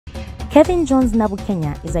Kevin Jones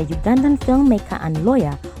Nabukenya is a Ugandan filmmaker and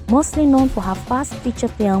lawyer, mostly known for her first feature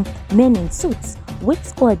film, Men in Suits, which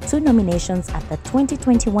scored 2 nominations at the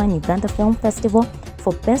 2021 Uganda Film Festival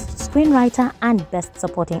for Best Screenwriter and Best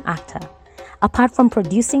Supporting Actor. Apart from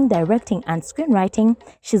producing, directing, and screenwriting,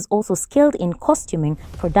 she's also skilled in costuming,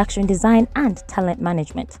 production design, and talent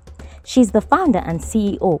management. She's the founder and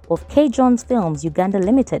CEO of K. Jones Films Uganda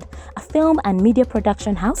Limited, a film and media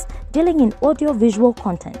production house dealing in audio-visual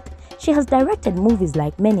content. She has directed movies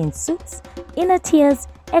like Men in Suits, Inner Tears,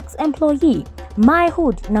 Ex-Employee, My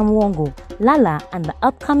Hood Namwongo, Lala, and the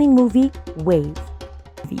upcoming movie Wave.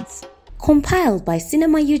 Compiled by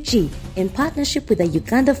Cinema UG in partnership with the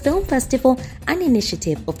Uganda Film Festival, an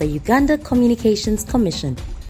initiative of the Uganda Communications Commission.